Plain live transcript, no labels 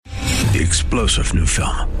The explosive new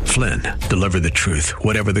film, Flynn, deliver the truth,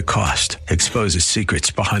 whatever the cost, exposes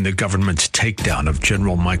secrets behind the government's takedown of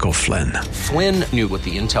General Michael Flynn. Flynn knew what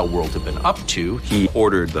the intel world had been up to. He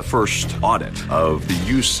ordered the first audit of the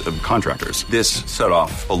use of contractors. This set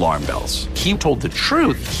off alarm bells. He told the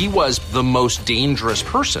truth. He was the most dangerous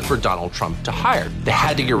person for Donald Trump to hire. They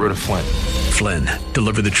had to get rid of Flynn. Flynn,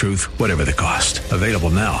 deliver the truth, whatever the cost. Available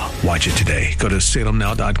now. Watch it today. Go to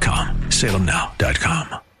salemnow.com.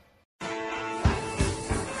 salemnow.com.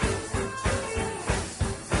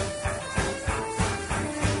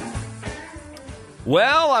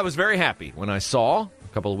 Well, I was very happy when I saw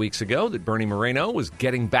a couple of weeks ago that Bernie Moreno was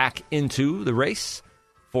getting back into the race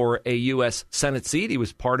for a U.S. Senate seat. He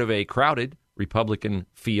was part of a crowded Republican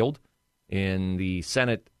field in the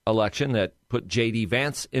Senate election that put J.D.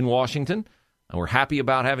 Vance in Washington. And we're happy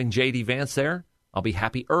about having J.D. Vance there. I'll be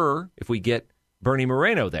happier if we get Bernie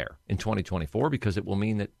Moreno there in 2024 because it will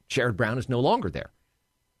mean that Sherrod Brown is no longer there.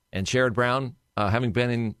 And Sherrod Brown, having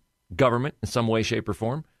been in government in some way, shape, or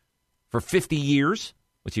form for 50 years,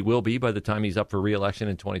 which he will be by the time he's up for re-election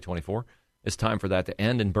in 2024, it's time for that to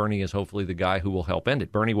end, and Bernie is hopefully the guy who will help end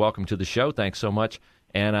it. Bernie, welcome to the show. Thanks so much.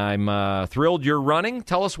 And I'm thrilled you're running.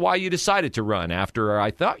 Tell us why you decided to run after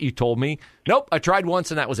I thought you told me, nope, I tried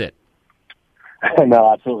once and that was it.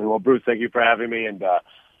 No, absolutely. Well, Bruce, thank you for having me. And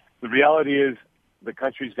the reality is the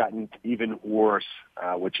country's gotten even worse,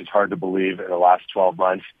 which is hard to believe in the last 12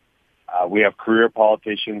 months. We have career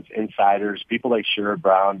politicians, insiders, people like Sherrod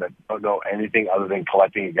Brown that don't know anything other than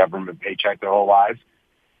collecting a government paycheck their whole lives.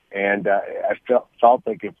 And I felt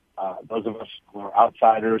like if those of us who are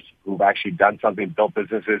outsiders, who've actually done something, built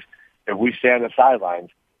businesses, if we stay on the sidelines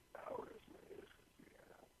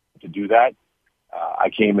to do that, I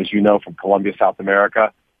came, as you know, from Colombia, South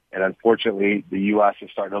America, and unfortunately the U.S. is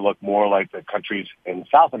starting to look more like the countries in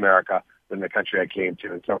South America than the country I came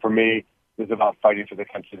to. And so for me, this is about fighting for the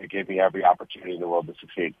country that gave me every opportunity in the world to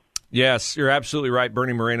succeed. Yes, you're absolutely right.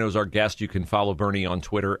 Bernie Moreno is our guest. You can follow Bernie on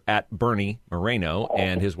Twitter at Bernie Moreno,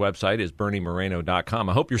 and his website is berniemoreno.com.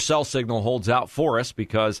 I hope your cell signal holds out for us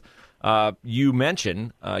because you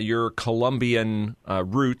mentioned your Colombian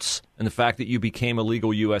roots and the fact that you became a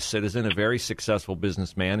legal U.S. citizen, a very successful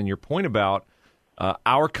businessman, and your point about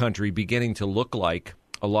our country beginning to look like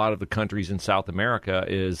a lot of the countries in South America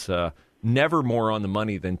is never more on the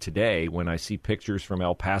money than today when I see pictures from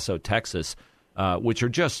El Paso, Texas, which are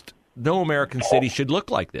just no American city should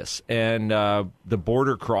look like this. And the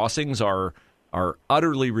border crossings are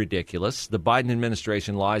utterly ridiculous. The Biden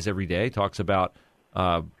administration lies every day, talks about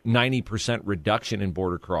 90% reduction in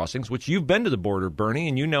border crossings, which you've been to the border, Bernie,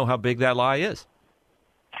 and you know how big that lie is.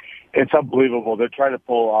 It's unbelievable. They're trying to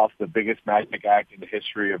pull off the biggest magic act in the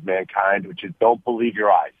history of mankind, which is don't believe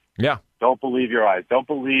your eyes. Yeah. Don't believe your eyes. Don't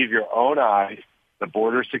believe your own eyes. The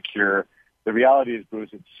border's secure. The reality is, Bruce,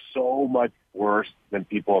 it's so much worse than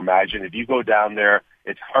people imagine. If you go down there,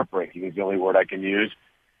 it's heartbreaking is the only word I can use.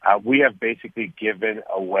 We have basically given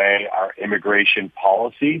away our immigration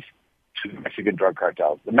policies to the Mexican drug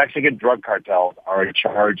cartels. The Mexican drug cartels are in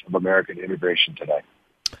charge of American immigration today.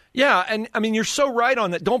 Yeah, and I mean, you're so right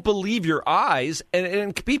on that. Don't believe your eyes.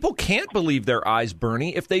 And people can't believe their eyes,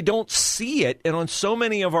 Bernie, if they don't see it. And on so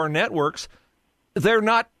many of our networks, they're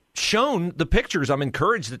not shown the pictures. I'm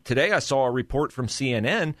encouraged that today I saw a report from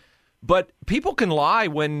CNN. But people can lie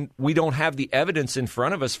when we don't have the evidence in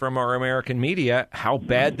front of us from our American media how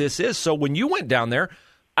bad this is. So when you went down there,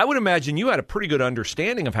 I would imagine you had a pretty good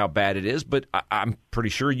understanding of how bad it is. But I'm pretty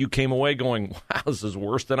sure you came away going, wow, this is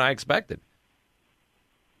worse than I expected.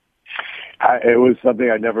 It was something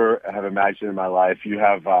I never have imagined in my life. You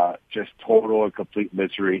have just total and complete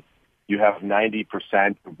misery. You have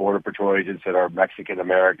 90% of Border Patrol agents that are Mexican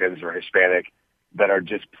Americans or Hispanic that are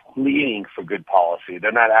just pleading for good policy.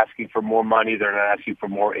 They're not asking for more money. They're not asking for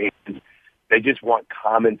more agents. They just want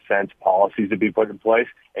common sense policies to be put in place,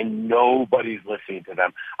 and nobody's listening to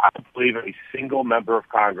them. I don't believe a single member of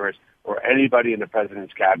Congress or anybody in the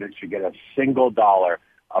president's cabinet should get a single dollar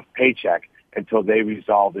of paycheck until they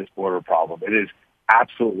resolve this border problem. It is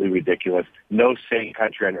absolutely ridiculous. No sane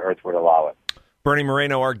country on earth would allow it. Bernie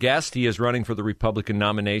Moreno, our guest. He is running for the Republican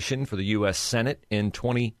nomination for the U.S. Senate in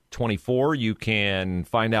 2024. You can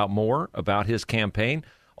find out more about his campaign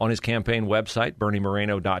on his campaign website,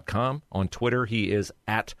 berniemoreno.com. On Twitter, he is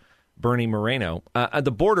at Bernie Moreno.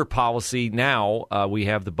 The border policy now, we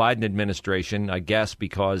have the Biden administration, I guess,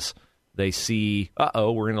 because they see,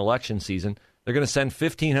 we're in election season. They're going to send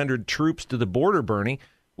 1,500 troops to the border, Bernie,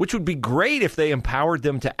 which would be great if they empowered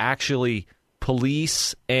them to actually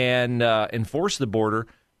police and enforce the border.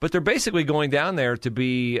 but they're basically going down there to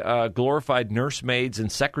be glorified nursemaids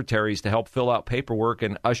and secretaries to help fill out paperwork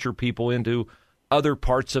and usher people into other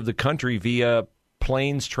parts of the country via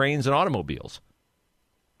planes, trains, and automobiles.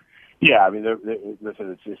 Yeah, I mean,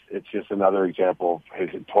 listen, it's just another example of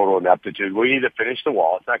his total ineptitude. We need to finish the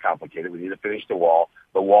wall. It's not complicated. We need to finish the wall.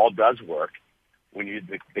 The wall does work. We need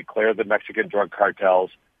to declare the Mexican drug cartels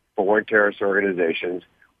foreign terrorist organizations.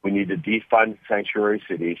 We need to defund sanctuary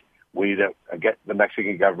cities. We need to get the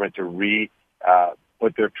Mexican government to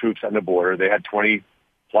put their troops on the border. They had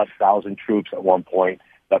 20-plus thousand troops at one point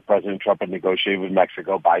that President Trump had negotiated with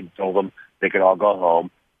Mexico. Biden told them they could all go home.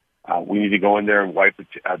 We need to go in there and wipe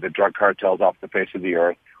the drug cartels off the face of the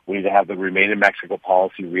earth. We need to have the Remain in Mexico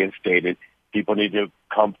policy reinstated. People need to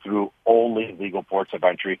come through only legal ports of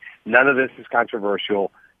entry. None of this is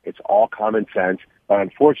controversial. It's all common sense. But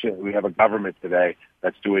unfortunately, we have a government today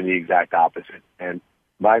that's doing the exact opposite. And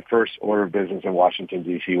my first order of business in Washington,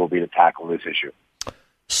 D.C. will be to tackle this issue.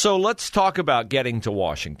 So let's talk about getting to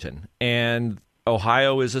Washington. And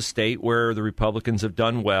Ohio is a state where the Republicans have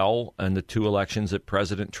done well in the two elections that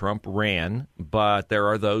President Trump ran. But there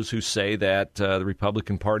are those who say that the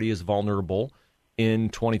Republican Party is vulnerable in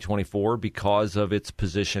 2024 because of its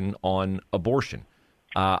position on abortion.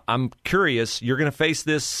 I'm curious, you're going to face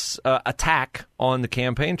this attack on the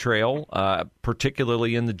campaign trail,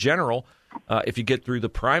 particularly in the general, if you get through the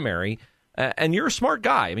primary. And you're a smart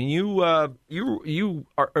guy. I mean, you are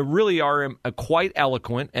quite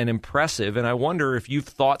eloquent and impressive. And I wonder if you've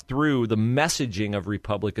thought through the messaging of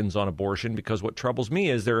Republicans on abortion, because what troubles me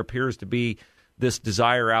is there appears to be this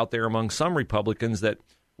desire out there among some Republicans that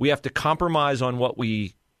we have to compromise on what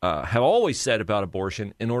we have always said about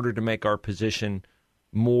abortion in order to make our position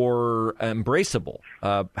more embraceable.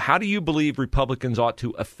 How do you believe Republicans ought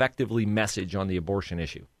to effectively message on the abortion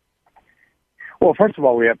issue? Well, first of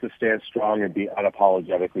all, we have to stand strong and be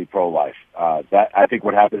unapologetically pro-life. I think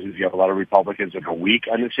what happens is you have a lot of Republicans that are weak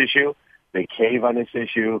on this issue. They cave on this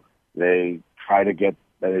issue. They try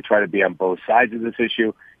to be on both sides of this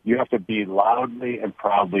issue. You have to be loudly and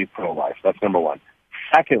proudly pro-life. That's number one.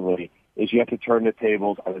 Secondly, is you have to turn the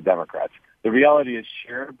tables on the Democrats. The reality is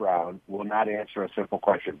Sherrod Brown will not answer a simple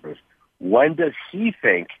question, Bruce. When does he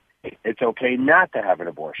think it's okay not to have an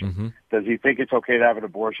abortion? Mm-hmm. Does he think it's okay to have an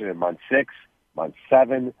abortion in month 6, month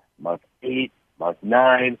 7, month 8, month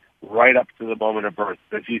 9, right up to the moment of birth?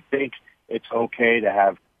 Does he think it's okay to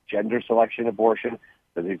have gender selection abortion?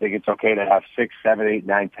 Does he think it's okay to have 6, 7, 8,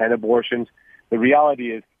 9, 10 abortions? The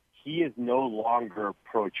reality is he is no longer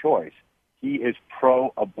pro-choice. He is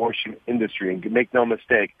pro-abortion industry. And make no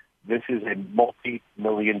mistake, this is a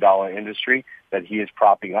multi-million-dollar industry that he is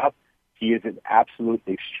propping up. He is an absolute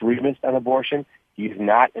extremist on abortion. He is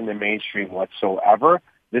not in the mainstream whatsoever.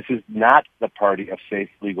 This is not the party of safe,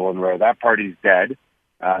 legal, and rare. That party is dead.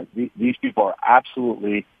 These people are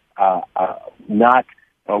absolutely not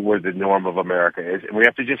where the norm of America is. And we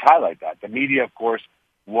have to just highlight that. The media, of course,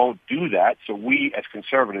 won't do that. So we, as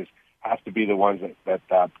conservatives, have to be the ones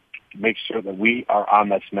that make sure that we are on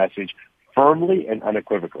this message firmly and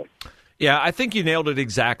unequivocally. Yeah, I think you nailed it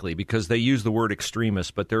exactly, because they use the word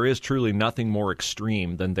extremist, but there is truly nothing more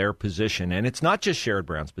extreme than their position. And it's not just Sherrod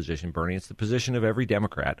Brown's position, Bernie. It's the position of every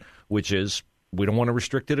Democrat, which is we don't want to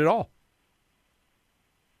restrict it at all.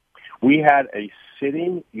 We had a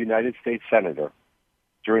sitting United States senator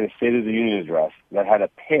during a State of the Union address that had a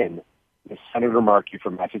pin, the Senator Markey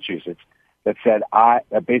from Massachusetts, that said, I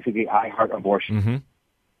heart abortion. Mm-hmm.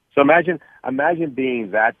 So imagine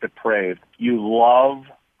being that depraved. You love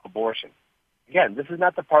abortion. Again, this is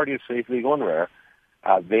not the party of safe, legal, and rare.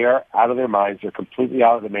 They are out of their minds. They're completely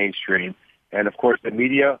out of the mainstream. And, of course, the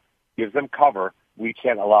media gives them cover. We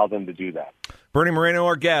can't allow them to do that. Bernie Moreno,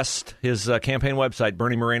 our guest, his campaign website,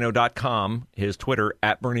 BernieMoreno.com, his Twitter,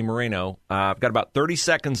 @BernieMoreno. I've got about 30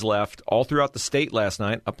 seconds left all throughout the state last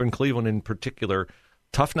night, up in Cleveland in particular.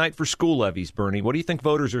 Tough night for school levies, Bernie. What do you think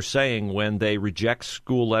voters are saying when they reject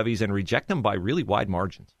school levies and reject them by really wide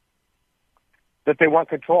margins? That they want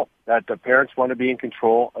control, that the parents want to be in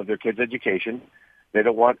control of their kids' education. They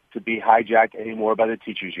don't want to be hijacked anymore by the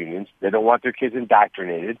teachers' unions. They don't want their kids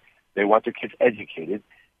indoctrinated. They want their kids educated.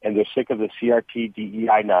 And they're sick of the CRT,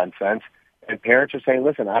 DEI nonsense. And parents are saying,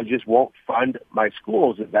 listen, I just won't fund my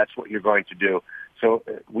schools if that's what you're going to do. So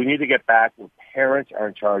we need to get back where parents are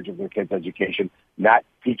in charge of their kids' education, not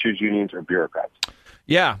teachers' unions or bureaucrats.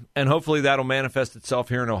 Yeah, and hopefully that'll manifest itself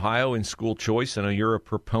here in Ohio in school choice. I know you're a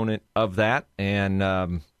proponent of that, and,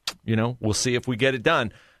 we'll see if we get it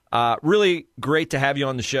done. Really great to have you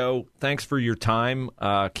on the show. Thanks for your time.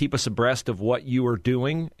 Keep us abreast of what you are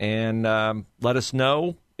doing, and let us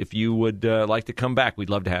know if you would like to come back. We'd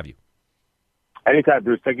love to have you. Anytime,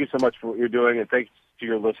 Bruce. Thank you so much for what you're doing, and thanks to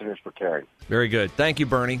your listeners for caring. Very good. Thank you,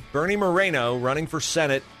 Bernie. Bernie Moreno running for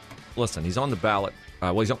Senate. Listen, he's on the ballot.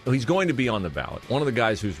 He's going to be on the ballot. One of the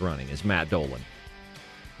guys who's running is Matt Dolan.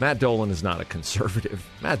 Matt Dolan is not a conservative.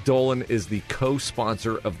 Matt Dolan is the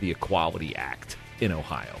co-sponsor of the Equality Act in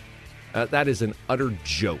Ohio. That is an utter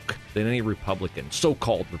joke that any Republican,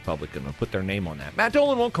 so-called Republican, will put their name on that. Matt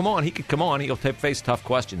Dolan won't come on. He could come on. He'll face tough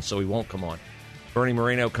questions, so he won't come on. Bernie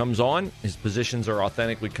Moreno comes on. His positions are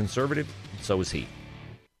authentically conservative. So is he.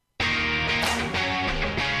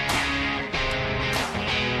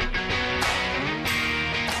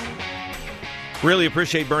 Really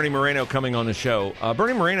appreciate Bernie Moreno coming on the show.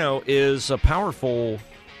 Bernie Moreno is a powerful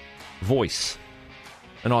voice,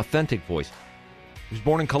 an authentic voice. He was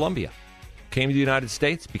born in Colombia, came to the United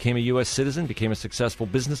States, became a U.S. citizen, became a successful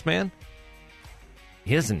businessman.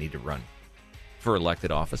 He doesn't need to run for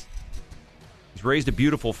elected office. He's raised a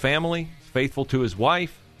beautiful family, faithful to his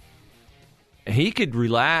wife. He could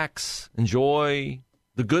relax, enjoy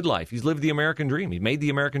the good life. He's lived the American dream. He made the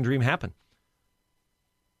American dream happen.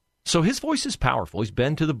 So his voice is powerful. He's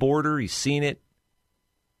been to the border. He's seen it.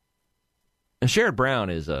 And Sherrod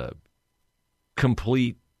Brown is a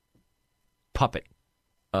complete puppet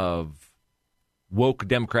of woke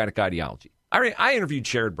Democratic ideology. I interviewed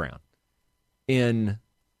Sherrod Brown in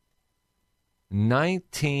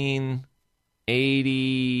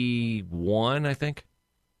 1981, I think,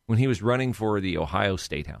 when he was running for the Ohio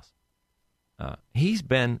State House. He's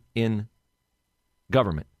been in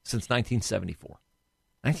government since 1974.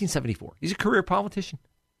 1974. He's a career politician.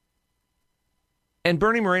 And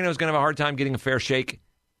Bernie Moreno is going to have a hard time getting a fair shake,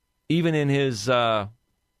 even in his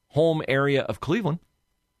home area of Cleveland,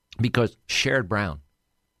 because Sherrod Brown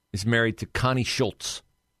is married to Connie Schultz,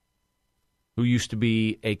 who used to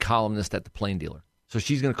be a columnist at the Plain Dealer. So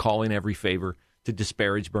she's going to call in every favor to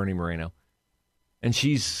disparage Bernie Moreno. And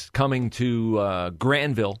she's coming to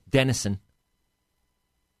Granville, Denison,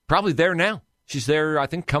 probably there now. She's there, I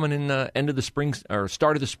think, coming in the end of the spring or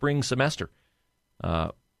start of the spring semester,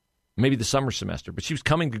 maybe the summer semester. But she was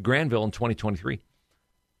coming to Granville in 2023.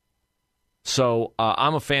 So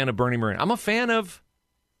I'm a fan of Bernie Moreno. I'm a fan of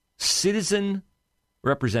citizen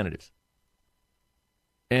representatives.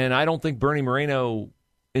 And I don't think Bernie Moreno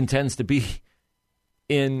intends to be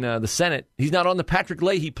in the Senate. He's not on the Patrick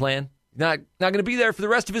Leahy plan. He's not going to be there for the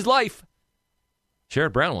rest of his life.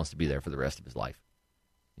 Sherrod Brown wants to be there for the rest of his life.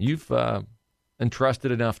 You've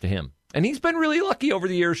entrusted enough to him. And he's been really lucky over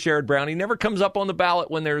the years, Sherrod Brown. He never comes up on the ballot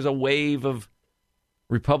when there's a wave of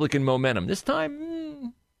Republican momentum. This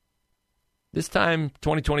time,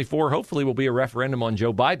 2024, hopefully will be a referendum on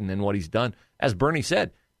Joe Biden and what he's done. As Bernie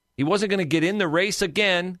said, he wasn't going to get in the race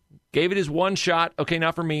again, gave it his one shot. Okay,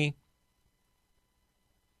 not for me.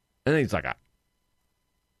 And then he's like,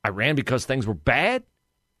 I ran because things were bad.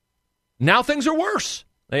 Now things are worse.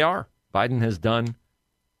 They are. Biden has done.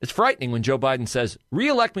 It's frightening when Joe Biden says,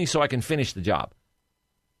 reelect me so I can finish the job.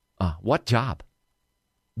 What job?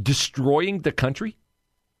 Destroying the country?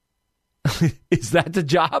 Is that the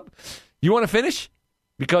job you want to finish?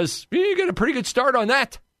 Because you get a pretty good start on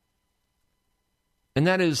that. And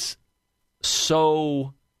that is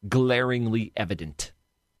so glaringly evident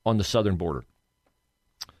on the southern border.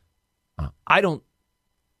 I don't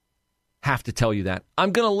have to tell you that.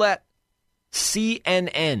 I'm going to let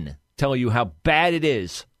CNN tell you how bad it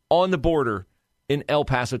is on the border in El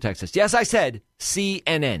Paso, Texas. Yes, I said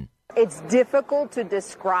CNN. It's difficult to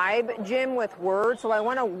describe, Jim, with words, so I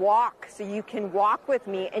want to walk so you can walk with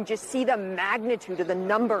me and just see the magnitude of the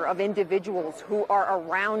number of individuals who are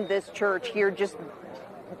around this church here, just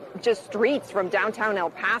streets from downtown El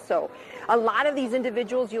Paso. A lot of these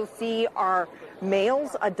individuals you'll see are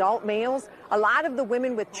males, adult males. A lot of the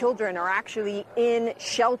women with children are actually in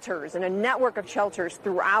shelters, in a network of shelters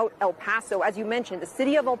throughout El Paso. As you mentioned, the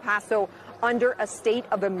city of El Paso under a state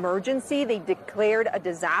of emergency. They declared a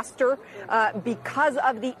disaster because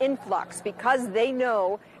of the influx, because they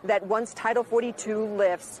know that once Title 42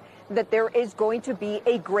 lifts, that there is going to be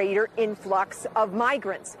a greater influx of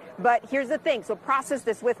migrants. But here's the thing, so process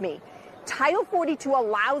this with me. Title 42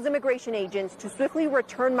 allows immigration agents to swiftly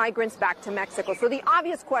return migrants back to Mexico. So the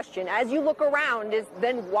obvious question, as you look around, is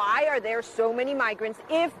then why are there so many migrants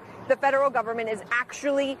if the federal government is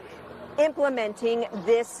actually implementing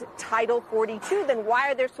this Title 42? Then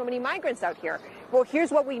why are there so many migrants out here? Well,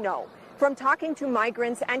 here's what we know. From talking to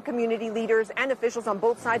migrants and community leaders and officials on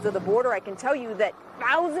both sides of the border, I can tell you that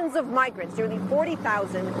thousands of migrants, nearly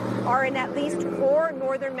 40,000, are in at least 4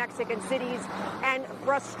 northern Mexican cities, and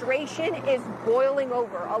frustration is boiling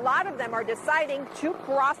over. A lot of them are deciding to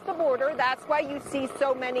cross the border. That's why you see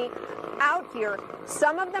so many out here.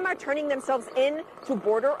 Some of them are turning themselves in to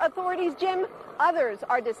border authorities, Jim. Others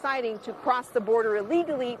are deciding to cross the border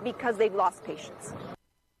illegally because they've lost patience.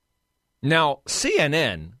 Now,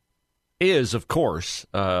 CNN is, of course,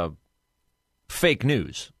 fake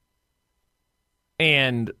news.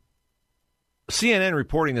 And CNN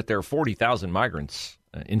reporting that there are 40,000 migrants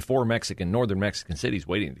in 4 northern Mexican cities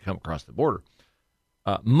waiting to come across the border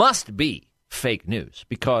must be fake news,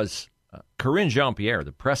 because Karine Jean-Pierre,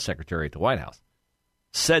 the press secretary at the White House,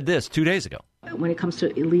 said this 2 days ago. When it comes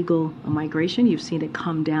to illegal migration, you've seen it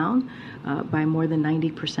come down by more than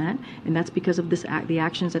 90%, and that's because of the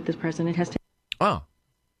actions that this president has taken. Oh,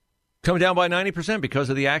 come down by 90% because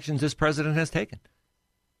of the actions this president has taken.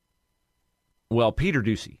 Well, Peter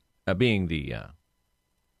Doocy, being the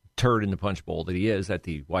turd in the punch bowl that he is at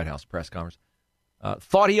the White House press conference,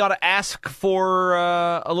 thought he ought to ask for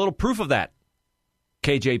a little proof of that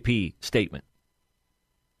KJP statement.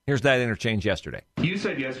 Here's that interchange yesterday. You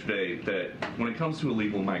said yesterday that when it comes to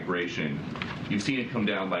illegal migration, you've seen it come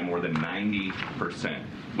down by more than 90%.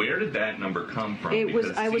 Where did that number come from? I was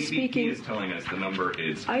CBP speaking. Is telling us the number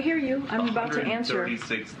is. I hear you. I'm about to answer.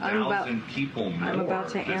 136,000 people more. I'm about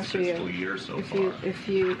to answer you. Year so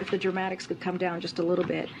if the dramatics could come down just a little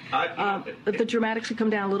bit. If the dramatics could come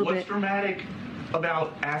down a little bit. What's dramatic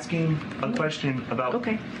about asking a question about?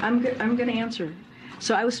 Okay, I'm going to answer.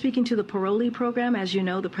 So I was speaking to the parolee program. As you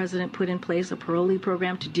know, the president put in place a parolee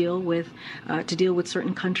program to deal with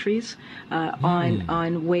certain countries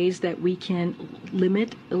on ways that we can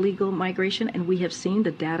limit illegal migration, and we have seen the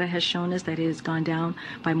data has shown us that it has gone down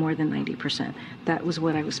by more than 90%. That was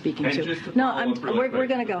what I was speaking to. No, we're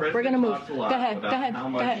going to go. We're going to move. Go ahead.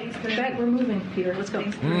 We're moving, Peter. Let's go.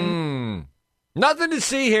 Nothing to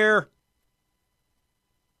see here.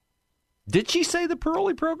 Did she say the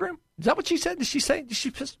parolee program? Is that what she said?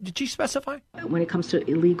 Did she specify? When it comes to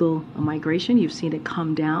illegal migration, you've seen it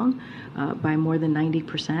come down by more than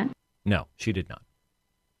 90%. No, she did not.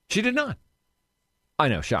 She did not. I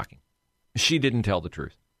know, shocking. She didn't tell the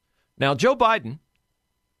truth. Now, Joe Biden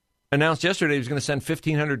announced yesterday he was going to send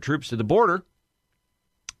 1,500 troops to the border.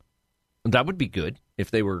 That would be good if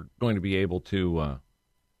they were going to be able to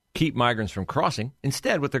keep migrants from crossing.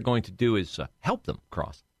 Instead, what they're going to do is help them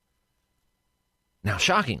cross. Now,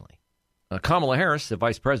 shockingly, Kamala Harris, the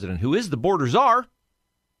vice president, who is the border czar,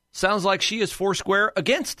 sounds like she is foursquare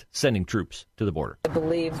against sending troops to the border. I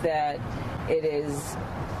believe that it is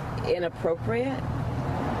inappropriate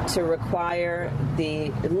to require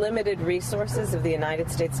the limited resources of the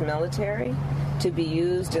United States military to be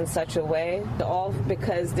used in such a way, all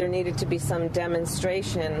because there needed to be some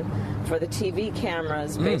demonstration for the TV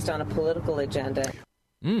cameras based on a political agenda.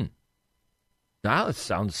 Now, it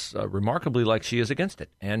sounds remarkably like she is against it,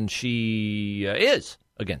 and she is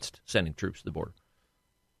against sending troops to the border.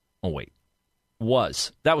 Oh, wait.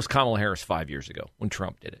 That was Kamala Harris 5 years ago when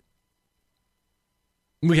Trump did it.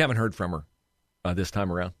 We haven't heard from her this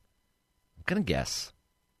time around. I'm going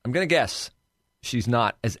to guess she's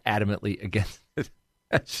not as adamantly against it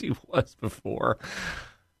as she was before.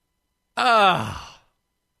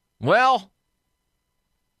 Well,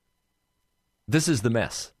 this is the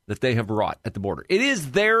mess that they have wrought at the border. It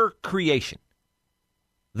is their creation.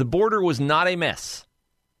 The border was not a mess.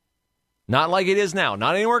 Not like it is now.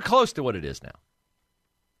 Not anywhere close to what it is now.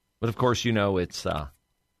 But, of course, you know it's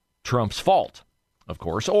Trump's fault, of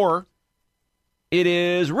course. Or it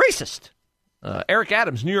is racist. Eric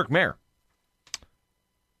Adams, New York mayor,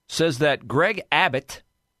 says that Greg Abbott,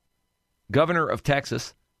 governor of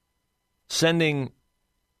Texas, sending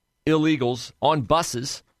illegals on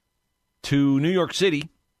buses to New York City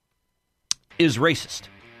is racist.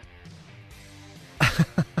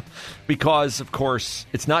 Because, of course,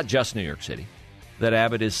 it's not just New York City that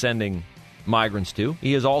Abbott is sending migrants to.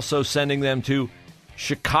 He is also sending them to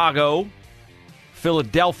Chicago,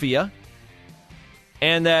 Philadelphia,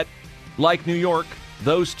 and that, like New York,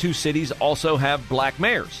 those two cities also have black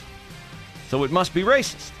mayors. So it must be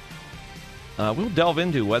racist. We'll delve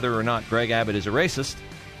into whether or not Greg Abbott is a racist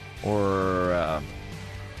or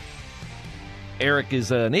Eric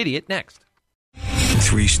is an idiot next.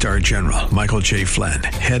 3-star general Michael J. Flynn,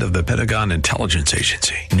 head of the Pentagon Intelligence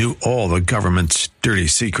Agency, knew all the government's dirty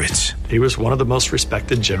secrets. He was one of the most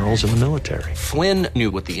respected generals in the military. Flynn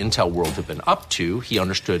knew what the intel world had been up to. He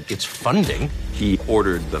understood its funding. He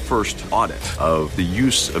ordered the first audit of the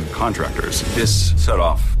use of contractors. This set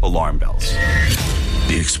off alarm bells.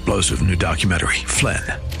 The explosive new documentary, Flynn,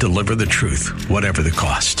 Deliver the Truth, Whatever the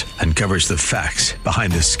Cost, uncovers the facts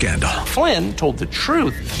behind this scandal. Flynn told the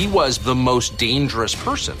truth. He was the most dangerous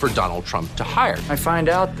person for Donald Trump to hire. I find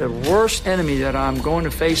out the worst enemy that I'm going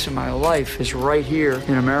to face in my life is right here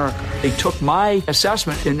in America. They took my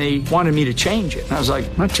assessment and they wanted me to change it. And I was like,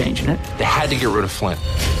 I'm not changing it. They had to get rid of Flynn.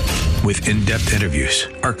 With in-depth interviews,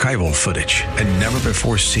 archival footage, and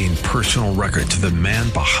never-before-seen personal records of the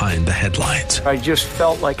man behind the headlines. I just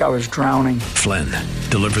felt like I was drowning. Flynn,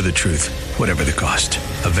 Deliver the Truth, Whatever the Cost.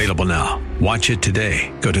 Available now. Watch it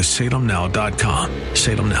today. Go to salemnow.com.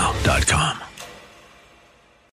 salemnow.com.